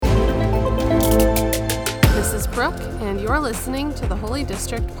Brooke, and you're listening to the Holy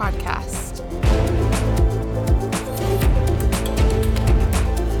District Podcast.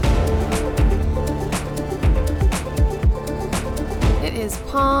 It is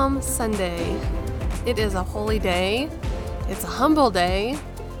Palm Sunday. It is a holy day. It's a humble day.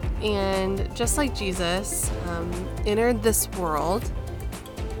 And just like Jesus entered this world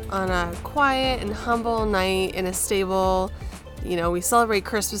on a quiet and humble night in a stable, we celebrate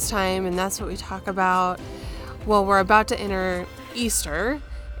Christmas time, and that's what we talk about. Well, we're about to enter Easter,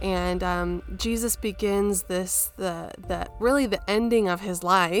 and Jesus begins the ending of his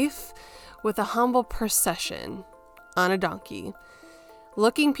life with a humble procession on a donkey,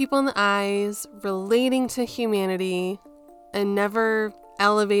 looking people in the eyes, relating to humanity, and never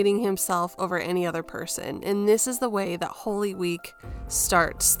elevating himself over any other person. And this is the way that Holy Week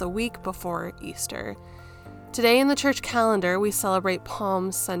starts, the week before Easter. Today in the church calendar, we celebrate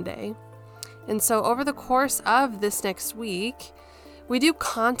Palm Sunday. And so over the course of this next week, we do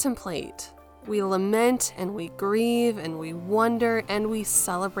contemplate, we lament, and we grieve, and we wonder, and we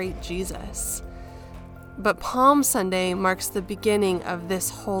celebrate Jesus. But Palm Sunday marks the beginning of this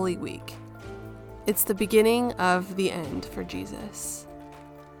Holy Week. It's the beginning of the end for Jesus.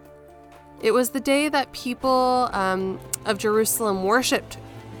 It was the day that people of Jerusalem worshipped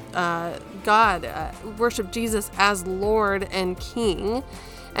worshiped Jesus as Lord and King,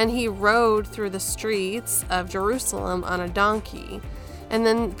 and he rode through the streets of Jerusalem on a donkey. And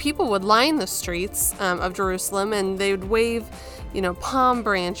then people would line the streets of Jerusalem, and they would wave, palm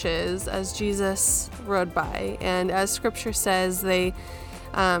branches as Jesus rode by. And as Scripture says, they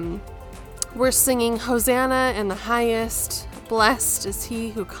were singing, "Hosanna in the highest, blessed is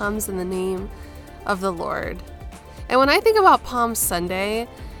he who comes in the name of the Lord." And when I think about Palm Sunday,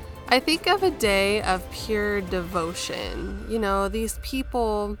 I think of a day of pure devotion. These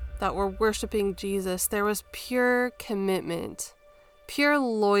people that were worshiping Jesus, there was pure commitment, pure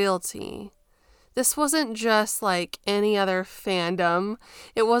loyalty. This wasn't just like any other fandom.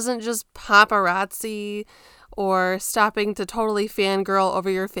 It wasn't just paparazzi or stopping to totally fangirl over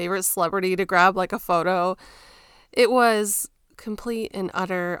your favorite celebrity to grab like a photo. It was complete and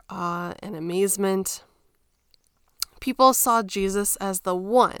utter awe and amazement. People saw Jesus as the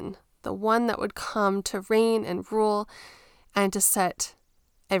one that would come to reign and rule and to set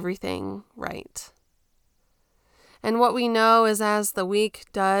everything right. And what we know is as the week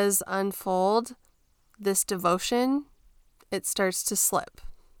does unfold, this devotion, it starts to slip.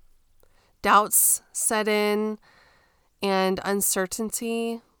 Doubts set in and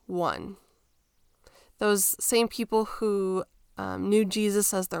uncertainty won. Those same people who knew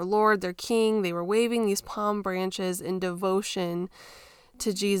Jesus as their Lord, their King, they were waving these palm branches in devotion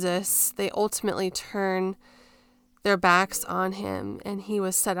to Jesus. They ultimately turn their backs on him, and he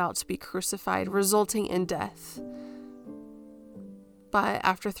was set out to be crucified, resulting in death. But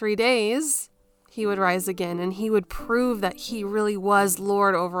after 3 days, he would rise again, and he would prove that he really was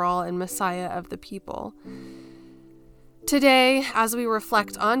Lord over all and Messiah of the people. Today, as we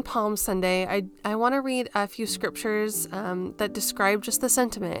reflect on Palm Sunday, I want to read a few scriptures that describe just the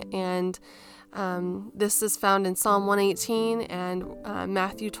sentiment. And this is found in Psalm 118 and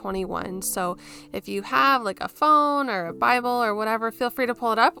Matthew 21. So if you have like a phone or a Bible or whatever, feel free to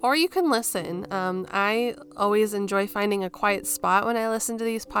pull it up, or you can listen. I always enjoy finding a quiet spot when I listen to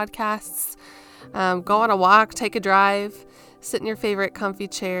these podcasts. Go on a walk, take a drive, sit in your favorite comfy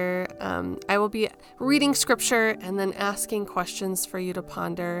chair. I will be reading scripture and then asking questions for you to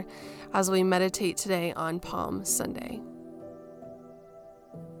ponder as we meditate today on Palm Sunday.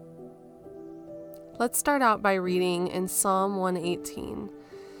 Let's start out by reading in Psalm 118.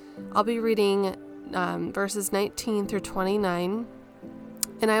 I'll be reading verses 19 through 29,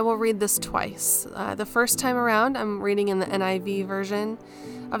 and I will read this twice. The first time around, I'm reading in the NIV version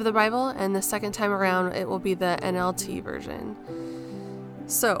of the Bible, and the second time around, it will be the NLT version.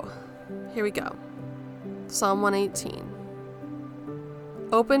 So, here we go. Psalm 118.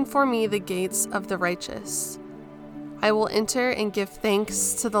 Open for me the gates of the righteous. I will enter and give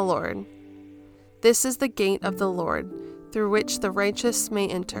thanks to the Lord. This is the gate of the Lord, through which the righteous may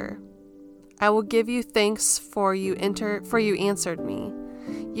enter. I will give you thanks for you answered me.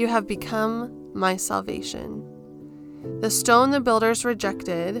 You have become my salvation. The stone the builders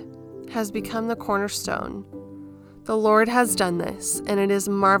rejected has become the cornerstone. The Lord has done this, and it is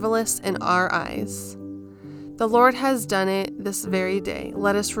marvelous in our eyes. The Lord has done it this very day.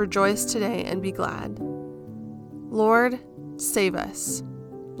 Let us rejoice today and be glad. Lord, save us.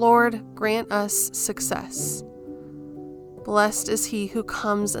 Lord, grant us success. Blessed is he who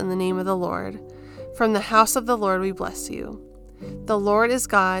comes in the name of the Lord. From the house of the Lord we bless you. The Lord is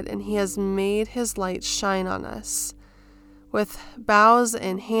God, and he has made his light shine on us. With boughs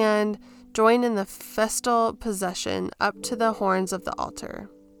in hand, join in the festal procession up to the horns of the altar.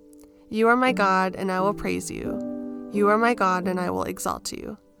 You are my God, and I will praise you. You are my God, and I will exalt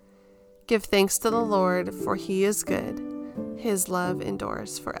you. Give thanks to the Lord, for he is good. His love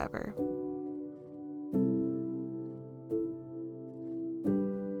endures forever.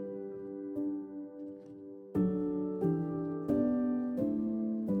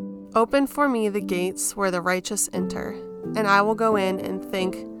 Open for me the gates where the righteous enter, and I will go in and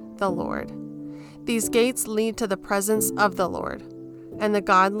thank the Lord. These gates lead to the presence of the Lord, and the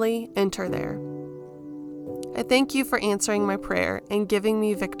godly enter there. I thank you for answering my prayer and giving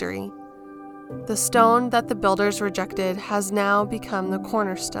me victory. The stone that the builders rejected has now become the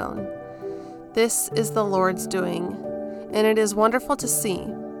cornerstone. This is the Lord's doing, and it is wonderful to see.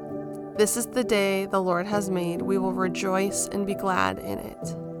 This is the day the Lord has made. We will rejoice and be glad in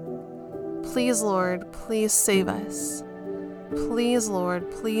it. Please, Lord, please save us. Please, Lord,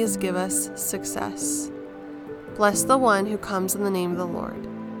 please give us success. Bless the one who comes in the name of the Lord.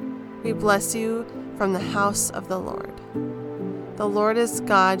 We bless you from the house of the Lord. The Lord is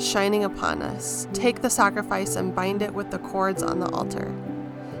God shining upon us. Take the sacrifice and bind it with the cords on the altar.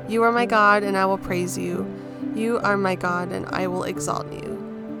 You are my God, and I will praise you. You are my God, and I will exalt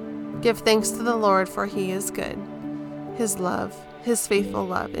you. Give thanks to the Lord, for he is good. His love, his faithful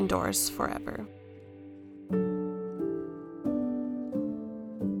love endures forever.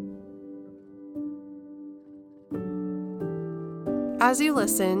 As you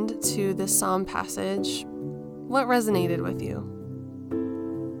listened to this psalm passage, what resonated with you?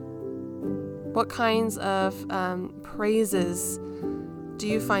 What kinds of praises do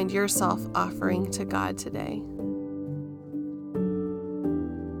you find yourself offering to God today?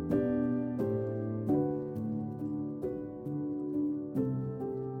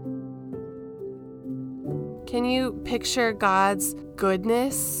 Can you picture God's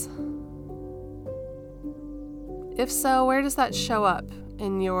goodness? If so, where does that show up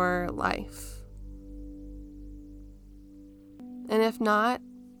in your life? And if not,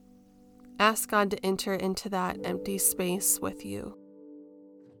 ask God to enter into that empty space with you.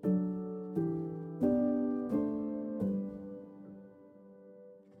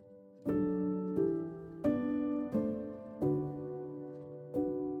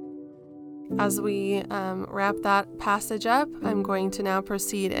 As we wrap that passage up, I'm going to now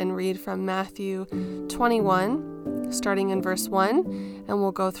proceed and read from Matthew 21, starting in verse 1, and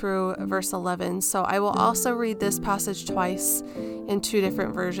we'll go through verse 11. So I will also read this passage twice in two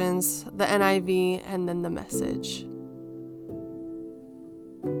different versions, the NIV and then the Message.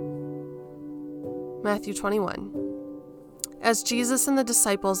 Matthew 21. As Jesus and the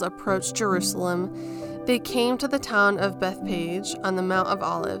disciples approached Jerusalem, they came to the town of Bethphage on the Mount of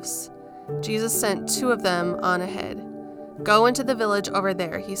Olives. Jesus sent two of them on ahead. Go into the village over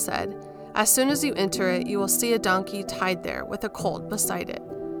there, he said. As soon as you enter it, you will see a donkey tied there with a colt beside it.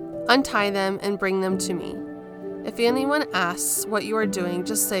 Untie them and bring them to me. If anyone asks what you are doing,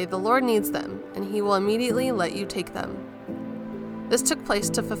 just say, the Lord needs them, and he will immediately let you take them. This took place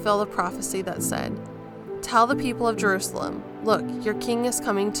to fulfill the prophecy that said, tell the people of Jerusalem, look, your king is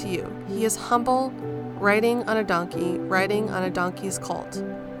coming to you. He is humble, riding on a donkey's colt.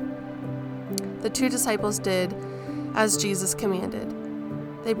 The two disciples did as Jesus commanded.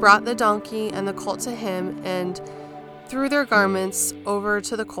 They brought the donkey and the colt to him and threw their garments over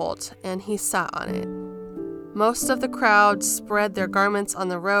to the colt, and he sat on it. Most of the crowd spread their garments on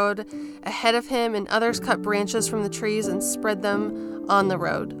the road ahead of him, and others cut branches from the trees and spread them on the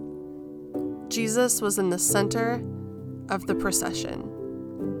road. Jesus was in the center of the procession,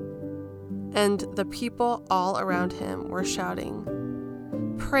 and the people all around him were shouting,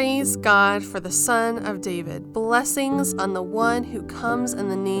 praise God for the Son of David. Blessings on the one who comes in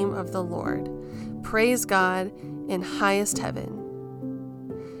the name of the Lord. Praise God in highest heaven.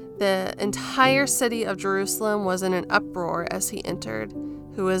 The entire city of Jerusalem was in an uproar as he entered.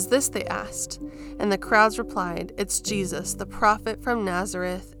 Who is this? They asked. And the crowds replied, it's Jesus, the prophet from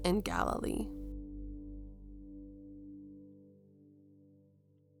Nazareth in Galilee.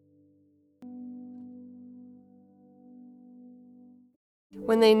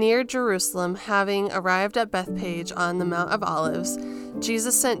 When they neared Jerusalem, having arrived at Bethphage on the Mount of Olives,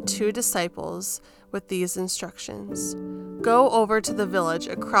 Jesus sent two disciples with these instructions. Go over to the village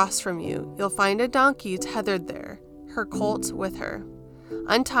across from you. You'll find a donkey tethered there, her colt with her.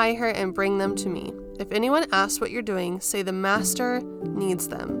 Untie her and bring them to me. If anyone asks what you're doing, say the Master needs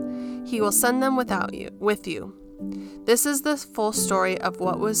them. He will send them with you. This is the full story of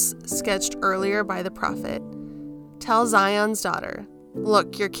what was sketched earlier by the prophet. Tell Zion's daughter,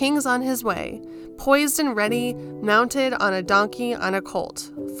 look, your king's on his way, poised and ready, mounted on a donkey on a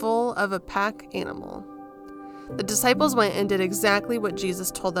colt, full of a pack animal." The disciples went and did exactly what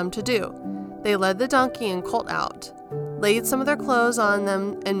Jesus told them to do. They led the donkey and colt out, laid some of their clothes on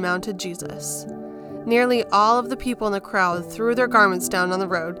them, and mounted Jesus. Nearly all of the people in the crowd threw their garments down on the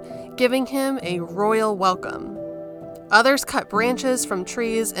road, giving him a royal welcome. Others cut branches from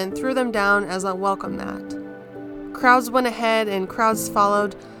trees and threw them down as a welcome mat. Crowds went ahead and crowds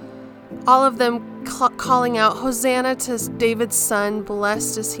followed, all of them calling out, "Hosanna to David's son,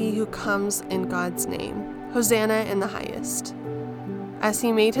 blessed is he who comes in God's name. Hosanna in the highest." As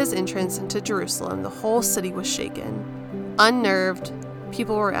he made his entrance into Jerusalem, the whole city was shaken. Unnerved,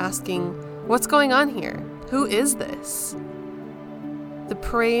 people were asking, "What's going on here? Who is this?" The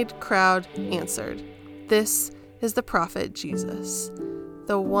parade crowd answered, "This is the prophet Jesus,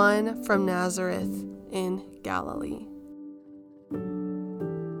 the one from Nazareth in Galilee."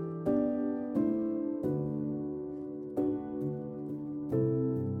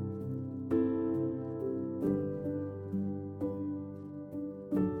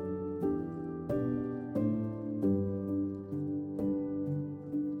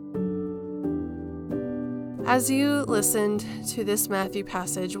 As you listened to this Matthew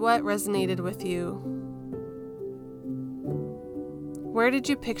passage, what resonated with you? Where did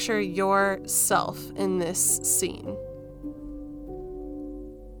you picture yourself in this scene?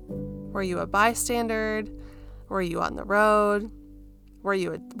 Were you a bystander? Were you on the road? Were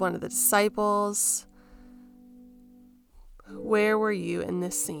you one of the disciples? Where were you in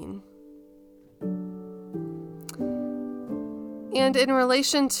this scene? And in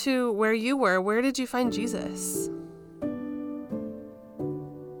relation to where you were, where did you find Jesus?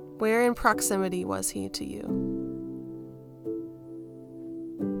 Where in proximity was he to you?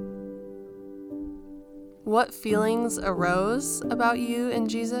 What feelings arose about you and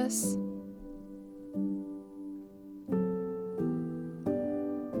Jesus?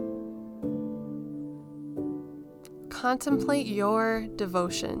 Contemplate your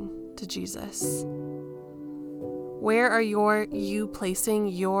devotion to Jesus. Where are you placing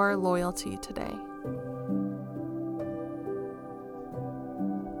your loyalty today?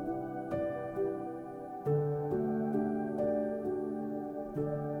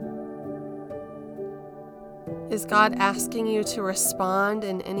 Is God asking you to respond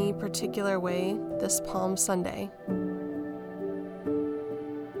in any particular way this Palm Sunday?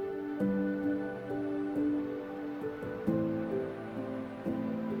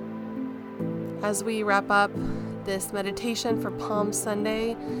 As we wrap up this meditation for Palm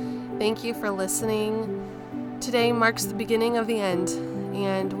Sunday, thank you for listening. Today marks the beginning of the end,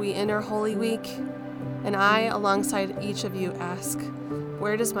 and we enter Holy Week, and I, alongside each of you, ask,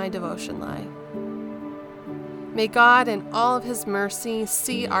 where does my devotion lie? May God in all of his mercy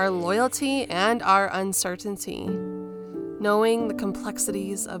see our loyalty and our uncertainty, knowing the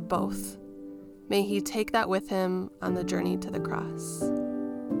complexities of both. May he take that with him on the journey to the cross.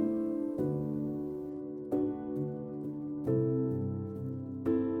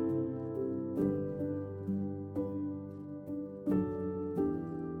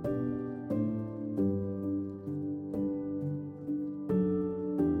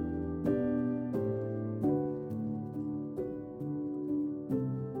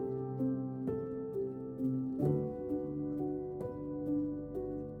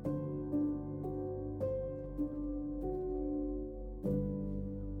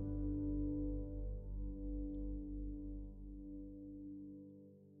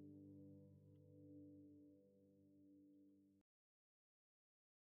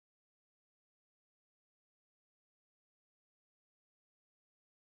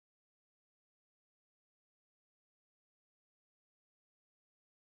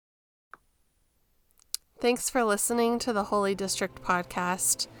 Thanks for listening to the Holy District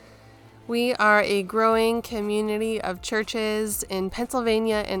podcast. We are a growing community of churches in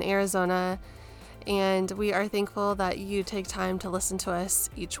Pennsylvania and Arizona, and we are thankful that you take time to listen to us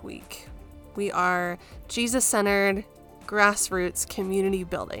each week. We are Jesus-centered, grassroots community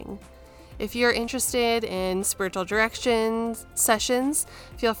building. If you're interested in spiritual direction sessions,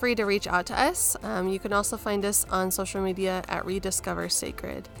 feel free to reach out to us. You can also find us on social media at Rediscover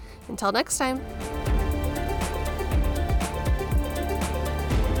Sacred. Until next time.